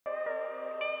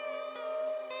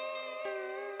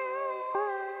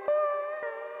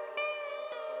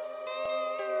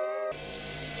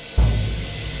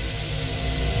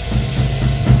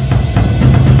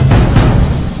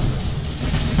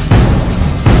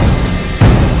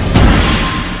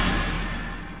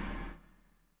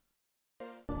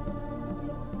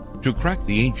To crack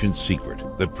the ancient secret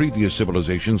that previous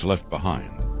civilizations left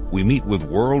behind, we meet with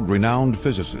world-renowned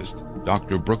physicist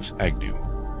Dr. Brooks Agnew,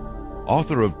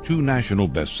 author of 2 national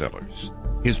bestsellers.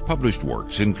 His published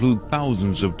works include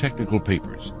thousands of technical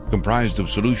papers comprised of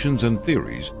solutions and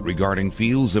theories regarding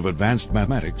fields of advanced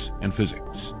mathematics and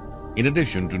physics. In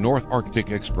addition to North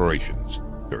Arctic explorations,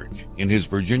 in his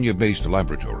Virginia-based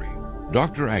laboratory,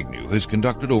 Dr. Agnew has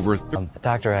conducted over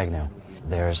Dr. Agnew,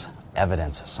 there's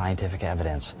evidence, scientific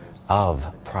evidence, of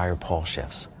prior pole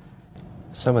shifts.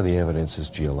 Some of the evidence is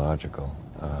geological.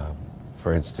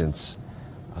 For instance,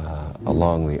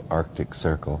 along the Arctic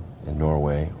Circle in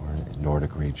Norway or in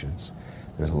Nordic regions,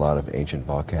 there's a lot of ancient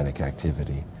volcanic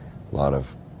activity. A lot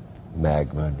of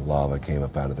magma and lava came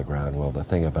up out of the ground. Well, the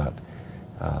thing about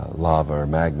lava or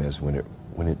magma is when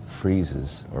it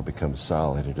freezes or becomes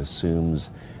solid, it assumes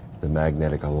the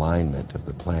magnetic alignment of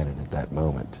the planet at that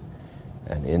moment.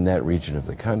 And in that region of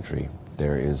the country,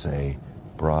 there is a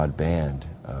broad band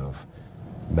of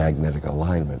magnetic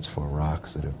alignments for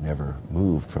rocks that have never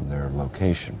moved from their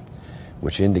location,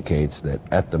 which indicates that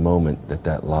at the moment that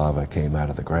that lava came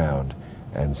out of the ground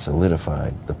and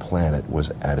solidified, the planet was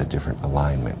at a different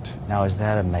alignment. Now, is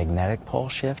that a magnetic pole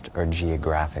shift or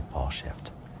geographic pole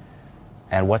shift?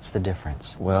 And what's the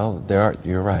difference? Well,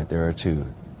 you're right, there are 2.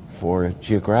 For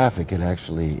geographic, it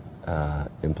actually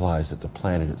implies that the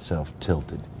planet itself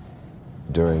tilted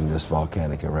during this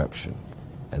volcanic eruption,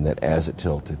 and that as it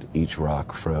tilted, each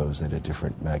rock froze at a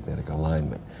different magnetic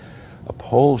alignment. A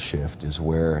pole shift is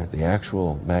where the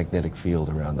actual magnetic field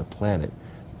around the planet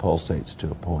pulsates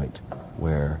to a point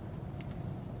where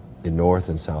the north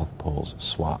and south poles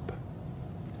swap.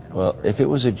 Well, if it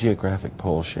was a geographic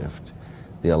pole shift,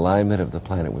 the alignment of the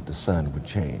planet with the sun would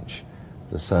change.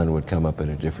 The sun would come up in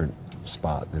a different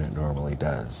spot than it normally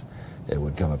does. It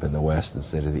would come up in the west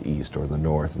instead of the east, or the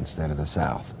north instead of the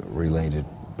south, related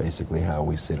basically how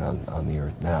we sit on the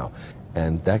earth now.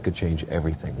 And that could change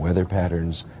everything: weather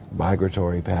patterns,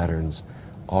 migratory patterns,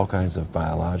 all kinds of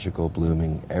biological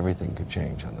blooming, everything could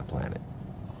change on the planet.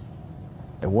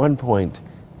 At one point,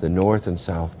 the North and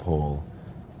South Pole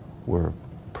were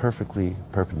perfectly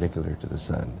perpendicular to the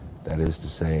sun. That is to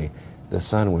say, the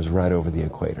sun was right over the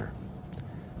equator.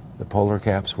 The polar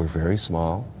caps were very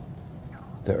small.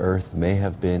 The Earth may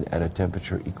have been at a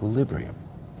temperature equilibrium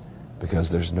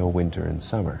because there's no winter and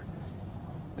summer.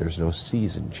 There's no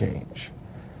season change.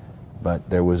 But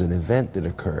there was an event that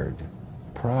occurred,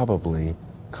 probably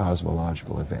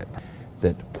cosmological event,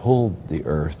 that pulled the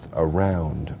Earth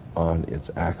around on its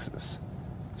axis,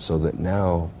 so that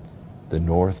now the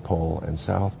North Pole and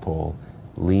South Pole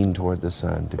lean toward the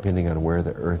sun depending on where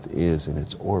the Earth is in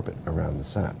its orbit around the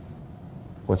sun.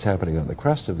 What's happening on the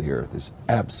crust of the Earth is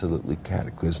absolutely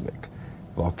cataclysmic.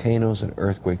 Volcanoes and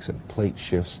earthquakes and plate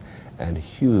shifts and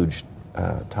huge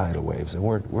tidal waves. And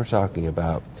we're talking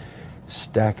about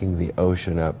stacking the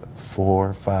ocean up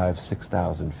 4,000, 5,000,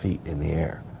 6,000 feet in the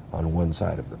air on one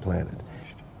side of the planet.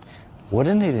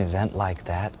 Wouldn't an event like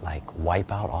that,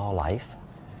 wipe out all life?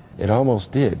 It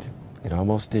almost did. It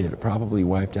almost did. It probably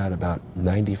wiped out about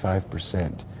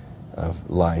 95% of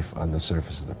life on the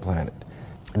surface of the planet.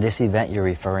 This event you're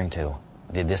referring to,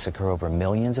 did this occur over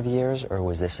millions of years, or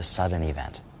was this a sudden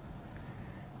event?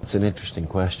 It's an interesting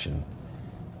question.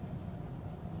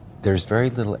 There's very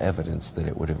little evidence that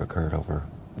it would have occurred over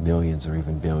millions or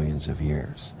even billions of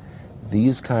years.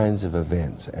 These kinds of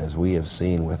events, as we have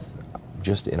seen with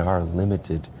just in our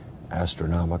limited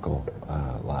astronomical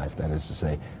life, that is to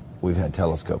say, we've had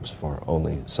telescopes for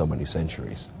only so many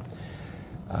centuries.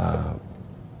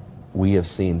 We have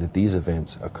seen that these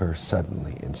events occur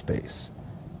suddenly in space.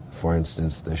 For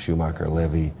instance, the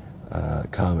Schumacher-Levy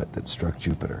comet that struck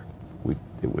Jupiter.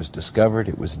 It was discovered,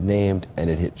 it was named, and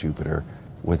it hit Jupiter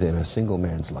within a single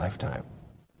man's lifetime.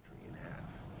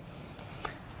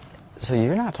 So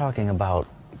you're not talking about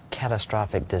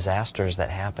catastrophic disasters that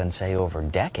happen, say, over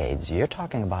decades. You're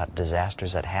talking about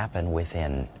disasters that happen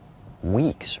within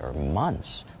weeks or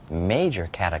months, major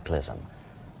cataclysm,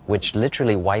 which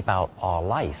literally wipe out all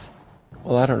life.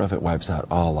 Well, I don't know if it wipes out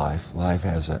all life. Life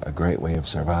has a great way of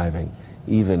surviving,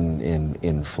 even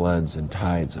in floods and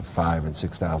tides of 5,000 and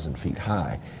 6,000 feet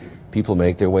high. People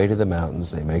make their way to the mountains,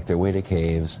 they make their way to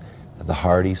caves, the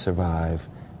hardy survive,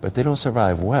 but they don't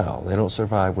survive well. They don't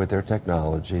survive with their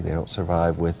technology, they don't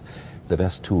survive with the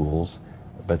best tools,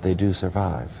 but they do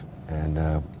survive,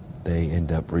 and they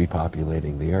end up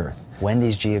repopulating the Earth. When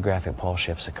these geographic pole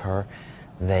shifts occur,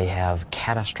 they have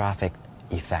catastrophic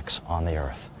effects on the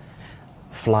Earth.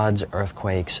 Floods,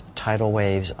 earthquakes, tidal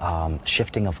waves,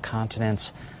 shifting of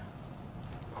continents.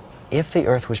 If the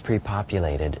Earth was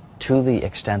pre-populated to the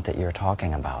extent that you're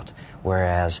talking about,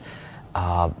 whereas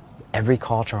Every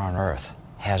culture on Earth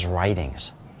has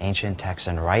writings, ancient texts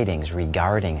and writings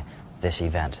regarding this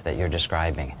event that you're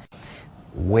describing.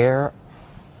 Where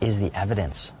is the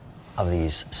evidence of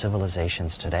these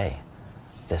civilizations today?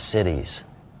 The cities.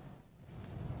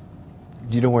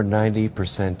 Do you know where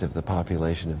 90% of the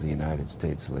population of the United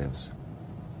States lives?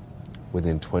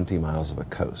 Within 20 miles of a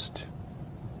coast.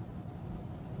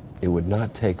 It would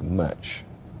not take much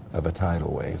of a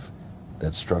tidal wave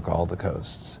that struck all the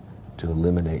coasts to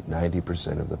eliminate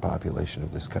 90% of the population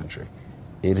of this country.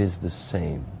 It is the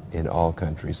same in all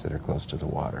countries that are close to the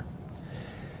water.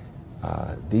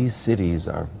 These cities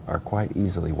are quite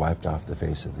easily wiped off the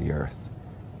face of the earth.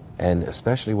 And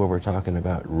especially where we're talking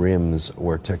about rims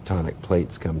where tectonic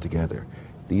plates come together,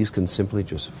 these can simply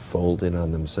just fold in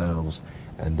on themselves,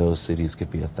 and those cities could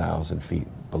be 1,000 feet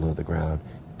below the ground,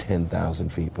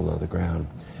 10,000 feet below the ground.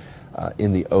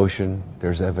 In the ocean,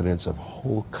 there's evidence of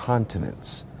whole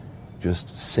continents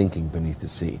just sinking beneath the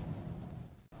sea.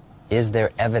 Is there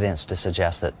evidence to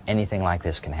suggest that anything like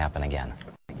this can happen again?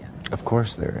 Of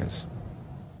course there is.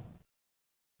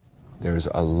 There's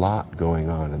a lot going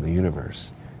on in the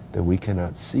universe that we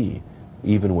cannot see,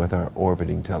 even with our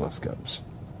orbiting telescopes.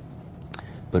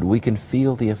 But we can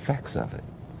feel the effects of it.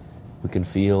 We can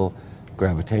feel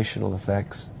gravitational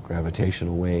effects,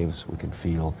 gravitational waves. We can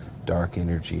feel dark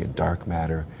energy and dark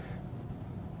matter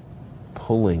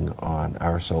pulling on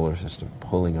our solar system,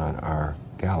 pulling on our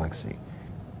galaxy.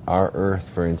 Our Earth,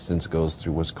 for instance, goes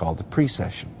through what's called the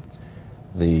precession.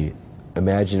 The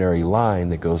imaginary line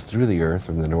that goes through the Earth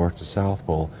from the North to South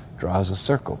Pole draws a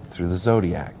circle through the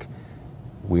zodiac.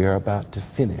 We are about to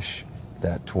finish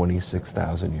that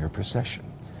 26,000-year precession.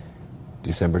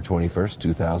 December 21st,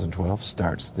 2012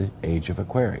 starts the age of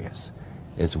Aquarius.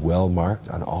 It's well marked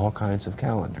on all kinds of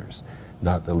calendars,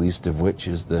 not the least of which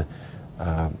is the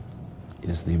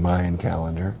Mayan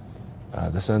calendar,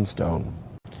 the sunstone.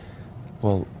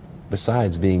 Well,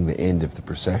 besides being the end of the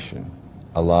precession,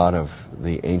 a lot of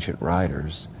the ancient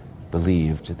writers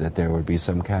believed that there would be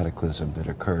some cataclysm that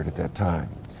occurred at that time.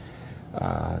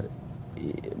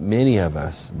 Many of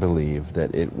us believe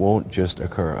that it won't just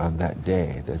occur on that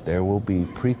day, that there will be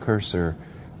precursor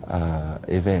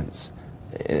events,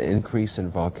 an increase in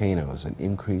volcanoes, an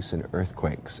increase in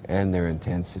earthquakes and their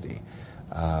intensity,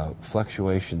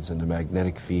 fluctuations in the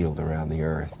magnetic field around the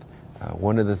Earth.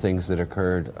 One of the things that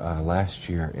occurred last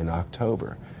year in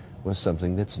October was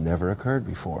something that's never occurred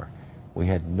before. We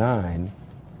had 9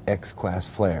 X-class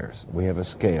flares. We have a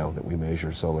scale that we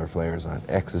measure solar flares on.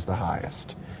 X is the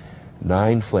highest.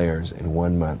 9 flares in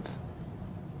 1 month.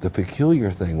 The peculiar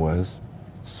thing was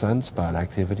sunspot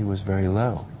activity was very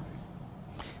low.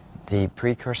 The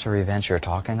precursor events you're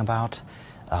talking about,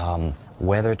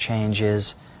 weather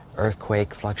changes,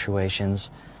 earthquake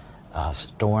fluctuations,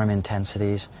 storm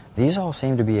intensities, these all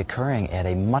seem to be occurring at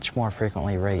a much more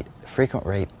frequent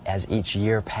rate as each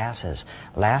year passes.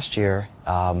 Last year,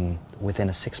 within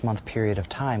a 6-month period of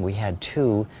time, we had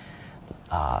 2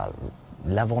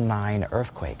 level 9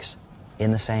 earthquakes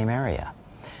in the same area.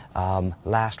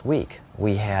 Last week,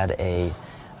 we had a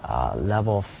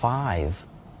level 5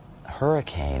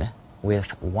 hurricane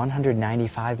with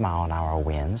 195-mile-an-hour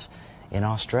winds in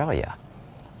Australia,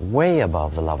 way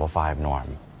above the level 5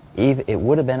 norm. It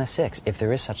would have been a 6 if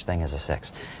there is such thing as a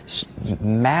 6.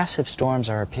 Massive storms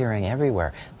are appearing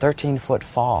everywhere. 13-foot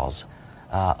falls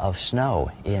of snow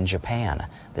in Japan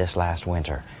this last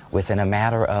winter within a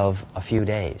matter of a few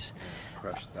days.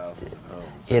 Crushed thousands of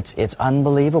homes. It's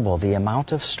unbelievable. The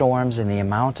amount of storms and the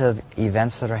amount of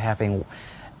events that are happening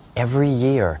every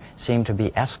year seem to be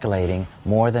escalating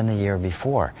more than the year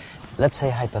before. Let's say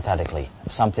hypothetically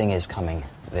something is coming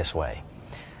this way.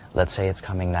 Let's say it's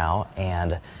coming now,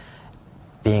 and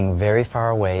being very far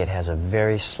away, it has a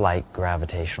very slight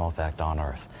gravitational effect on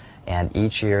Earth. And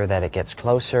each year that it gets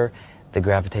closer, the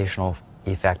gravitational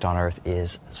effect on Earth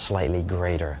is slightly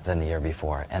greater than the year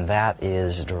before. And that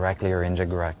is directly or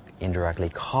indirectly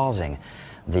causing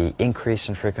the increase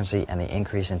in frequency and the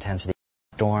increase in intensity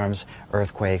of storms,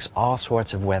 earthquakes, all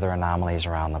sorts of weather anomalies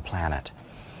around the planet.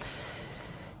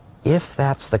 If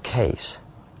that's the case,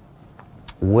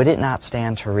 would it not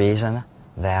stand to reason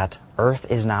that Earth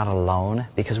is not alone?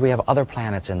 Because we have other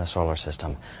planets in the solar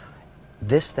system.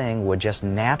 This thing would just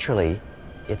naturally,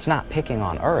 it's not picking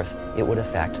on Earth, it would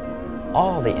affect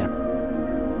all the